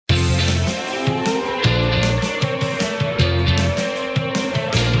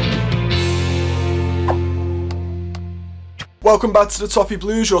welcome back to the Toffee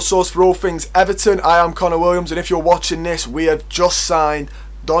Blues, your source for all things Everton. I am Connor Williams, and if you're watching this, we have just signed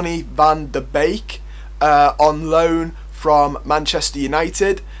Donny van de Beek on loan from Manchester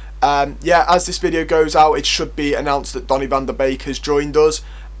United. Yeah, as this video goes out, it should be announced that Donny van de Beek has joined us.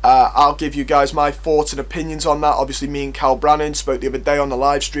 I'll give you guys my thoughts and opinions on that. Obviously, me and Cal Brannan spoke the other day on the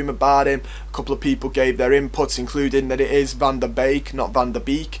live stream about him. A couple of people gave their inputs, including that it is Van de Beek, not Van de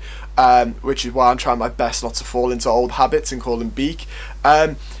Beek, which is why I'm trying my best not to fall into old habits and call him Beek.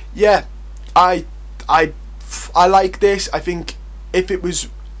 Yeah, I like this. I think if it was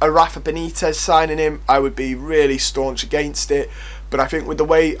a Rafa Benitez signing him, I would be really staunch against it. But I think with the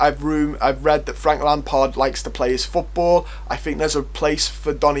way I've read that Frank Lampard likes to play his football, I think there's a place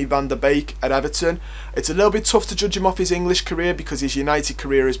for Donny van de Beek at Everton. It's a little bit tough to judge him off his English career because his United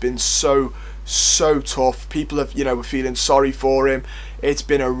career has been so tough. People have, were feeling sorry for him. It's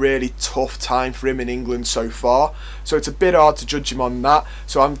been a really tough time for him in England so far. So it's a bit hard to judge him on that.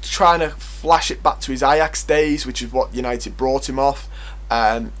 So I'm trying to flash it back to his Ajax days, which is what United brought him off.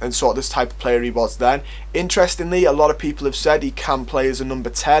 And sort of this type of player he was then. Interestingly, a lot of people have said he can play as a number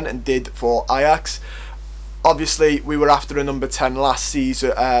 10 and did for Ajax. Obviously, we were after a number 10 last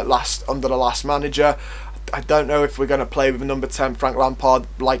season, under the last manager. I don't know if we're going to play with a number 10. Frank Lampard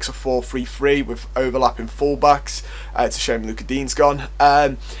likes a 4-3-3 with overlapping fullbacks. It's a shame Luca Dean's gone.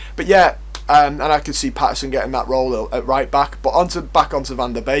 But yeah, and I could see Patterson getting that role at right back. But back onto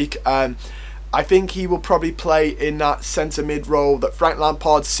Van der Beek. I think he will probably play in that centre mid role that Frank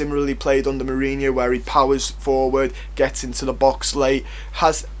Lampard similarly played under Mourinho, where he powers forward, gets into the box late,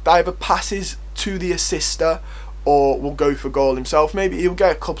 has either passes to the assister or will go for goal himself. Maybe he'll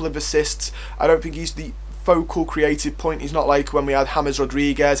get a couple of assists. I don't think he's the focal creative point. He's not like when we had James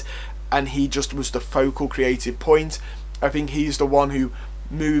Rodriguez and he just was the focal creative point. I think he's the one who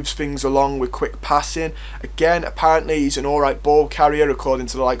moves things along with quick passing. Again, apparently he's an alright ball carrier according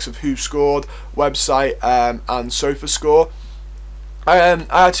to the likes of Who Scored website and SofaScore. I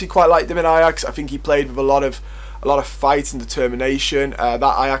actually quite liked him in Ajax. I think he played with a lot of fight and determination. That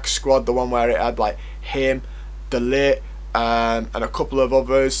Ajax squad, the one where it had like him, De Ligt, and a couple of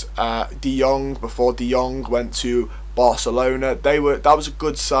others, De Jong before De Jong went to Barcelona. That was a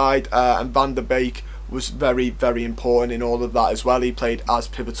good side, and Van der Beek was very important in all of that as well. He played as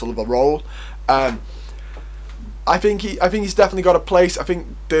pivotal of a role. I think he's definitely got a place. I think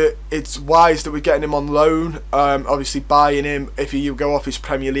that it's wise that we're getting him on loan. Obviously buying him, if you go off his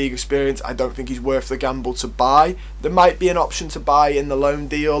Premier League experience, I don't think he's worth the gamble to buy. There might be an option to buy in the loan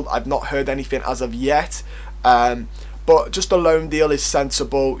deal. I've not heard anything as of yet. But just a loan deal is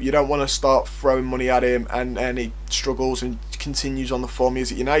sensible. You don't want to start throwing money at him and he struggles and continues on the form he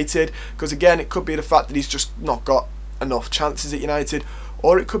is at United, because again, it could be the fact that he's just not got enough chances at United,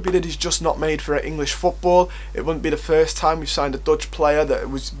 or it could be that he's just not made for English football. It wouldn't be the first time we've signed a Dutch player that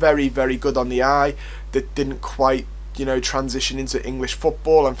was very good on the eye that didn't quite transition into English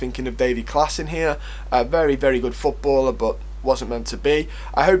football. I'm thinking of Davy Klaassen here, a very good footballer, but wasn't meant to be.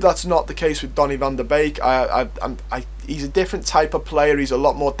 I hope that's not the case with Donny van de Beek. He's a different type of player. He's a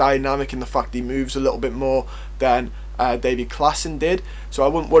lot more dynamic in the fact he moves a little bit more than Davy Klaassen did. So I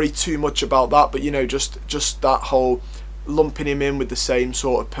wouldn't worry too much about that. But just that whole lumping him in with the same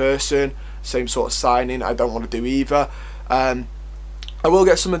sort of person, same sort of signing, I don't want to do either. I will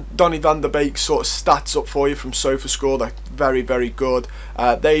get some of Donny van de Beek's sort of stats up for you from SofaScore. They're very good.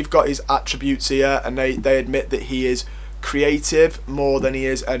 They've got his attributes here, and they admit that he is creative more than he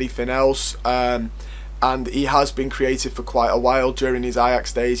is anything else, and he has been creative for quite a while. During his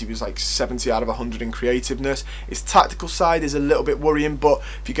Ajax days, he was like 70 out of 100 in creativeness. His tactical side is a little bit worrying, but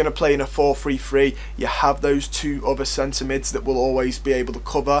if you're going to play in a 4-3-3, you have those two other centre mids that will always be able to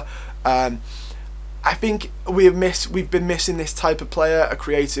cover. I think we've been missing this type of player, a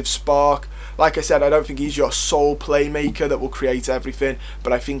creative spark. Like I said, I don't think he's your sole playmaker that will create everything,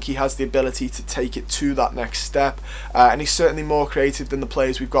 but I think he has the ability to take it to that next step. And he's certainly more creative than the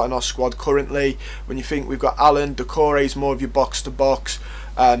players we've got in our squad currently. When you think we've got Alan, Decore is more of your box-to-box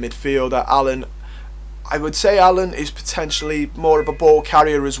midfielder. I would say Alan is potentially more of a ball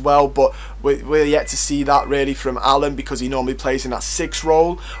carrier as well, but we're yet to see that really from Alan because he normally plays in that 6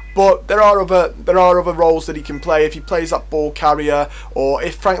 role. But there are other roles that he can play if he plays that ball carrier, or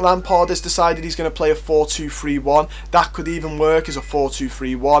if Frank Lampard has decided he's going to play a 4-2-3-1, that could even work as a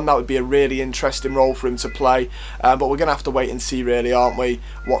 4-2-3-1. That would be a really interesting role for him to play. But we're going to have to wait and see, really, aren't we,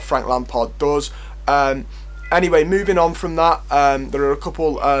 what Frank Lampard does. Anyway, moving on from that, there are a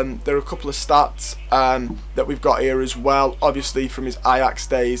couple of stats that we've got here as well. Obviously, from his Ajax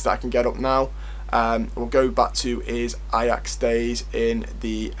days that I can get up now. We'll go back to his Ajax days in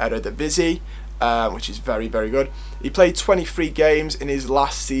the Eredivisie. which is very, very good. He played 23 games in his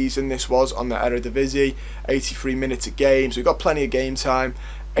last season. This was on the Eredivisie, 83 minutes a game, so he got plenty of game time.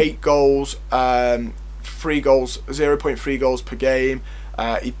 8 goals, 3 goals, 0.3 goals per game.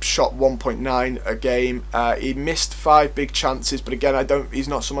 He shot 1.9 a game. He missed 5 big chances, but again, he's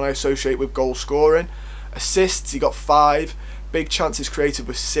not someone I associate with goal scoring. Assists, he got 5. Big chances created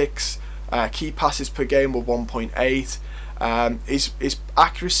with 6. Key passes per game were 1.8. His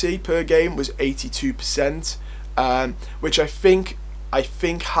accuracy per game was 82%, which I think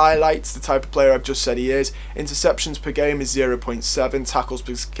highlights the type of player I've just said he is. Interceptions per game is 0.7, tackles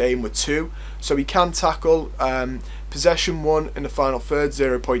per game were 2, so he can tackle. Possession 1 in the final third,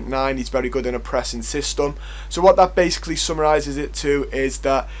 0.9. He's very good in a pressing system. So what that basically summarises it to is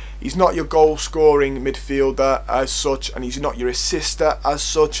that he's not your goal scoring midfielder as such, and he's not your assister as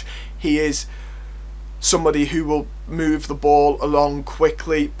such. He is somebody who will move the ball along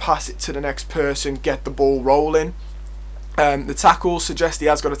quickly, pass it to the next person, get the ball rolling. The tackles suggest he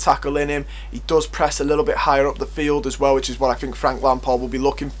has got a tackle in him. He does press a little bit higher up the field as well, which is what I think Frank Lampard will be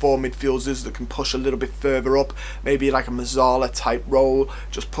looking for, midfielders that can push a little bit further up, maybe like a Mazzala type role,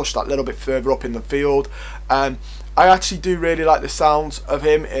 just push that little bit further up in the field. I actually do really like the sounds of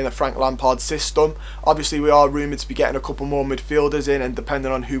him in a Frank Lampard system. Obviously we are rumoured to be getting a couple more midfielders in, and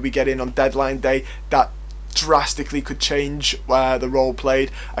depending on who we get in on deadline day, that drastically could change the role played.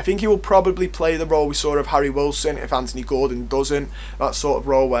 I think he will probably play the role we saw of Harry Wilson if Anthony Gordon doesn't, that sort of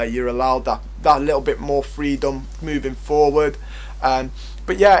role where you're allowed that little bit more freedom moving forward.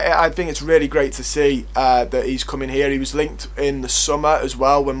 But yeah, I think it's really great to see that he's coming here. He was linked in the summer as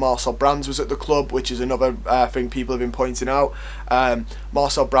well when Marcel Brands was at the club, which is another thing people have been pointing out.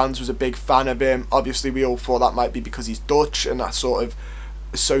 Marcel Brands was a big fan of him. Obviously we all thought that might be because he's Dutch and that sort of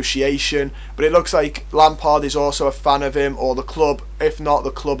association, but it looks like Lampard is also a fan of him, or the club. If not, the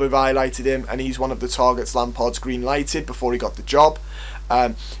club have highlighted him, and he's one of the targets Lampard's green lighted before he got the job.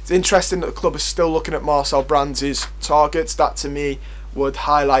 It's interesting that the club is still looking at Marcel Brands' targets. That to me would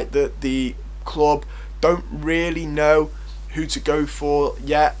highlight that the club don't really know who to go for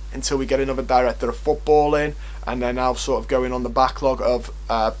yet until we get another director of football in, and they're now sort of going on the backlog of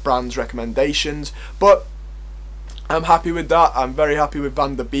Brands' recommendations. But I'm happy with that. I'm very happy with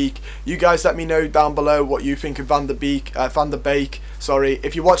Van der Beek. You guys let me know down below what you think of Van der Beek. Sorry.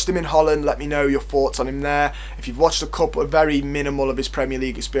 If you watched him in Holland, let me know your thoughts on him there. If you've watched a couple, very minimal of his Premier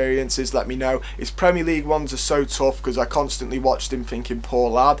League experiences, let me know. His Premier League ones are so tough because I constantly watched him thinking, poor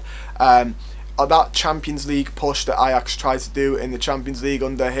lad. That Champions League push that Ajax tried to do in the Champions League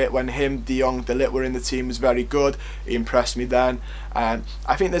when him, De Jong, De Ligt were in the team was very good. He impressed me then.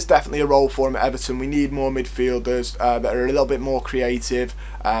 I think there's definitely a role for him at Everton. We need more midfielders that are a little bit more creative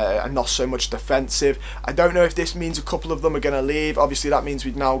and not so much defensive. I don't know if this means a couple of them are going to leave. Obviously that means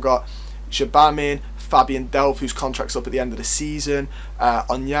we've now got Shabamin, Fabian Delph, whose contract's up at the end of the season,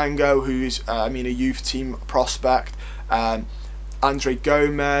 Onyango, who's a youth team prospect, Andre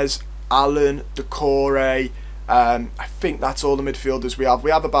Gomez, Allen, Decore. I think that's all the midfielders we have.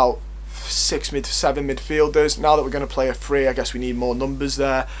 We have about 7 midfielders. Now that we're going to play a 3, I guess we need more numbers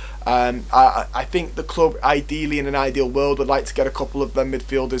there. I think the club, ideally in an ideal world, would like to get a couple of them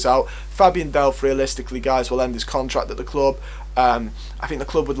midfielders out. Fabian Delph, realistically, guys, will end his contract at the club. I think the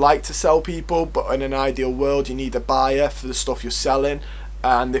club would like to sell people, but in an ideal world, you need a buyer for the stuff you're selling.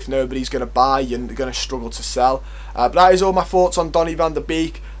 And if nobody's going to buy, you're going to struggle to sell. But that is all my thoughts on Donny van der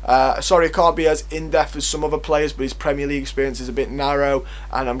Beek. Sorry I can't be as in-depth as some other players, but his Premier League experience is a bit narrow,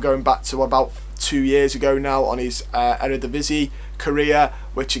 and I'm going back to about 2 years ago now on his Eredivisie career,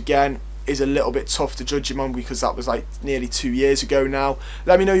 which again is a little bit tough to judge him on because that was like nearly 2 years ago now.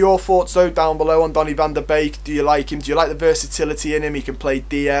 Let me know your thoughts though down below on Donny van der Beek. Do you like him? Do you like the versatility in him? He can play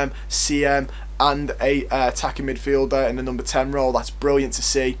DM, CM and a attacking midfielder in the number 10 role. That's brilliant to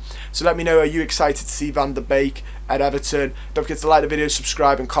see. So let me know, are you excited to see Van der Beek at Everton? Don't forget to like the video,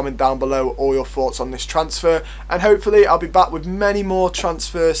 subscribe and comment down below all your thoughts on this transfer, and hopefully I'll be back with many more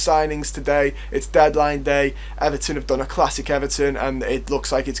transfer signings today. It's deadline day. Everton have done a classic Everton and it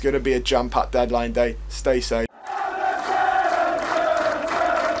looks like it's going to be a jam-packed deadline day. Stay safe.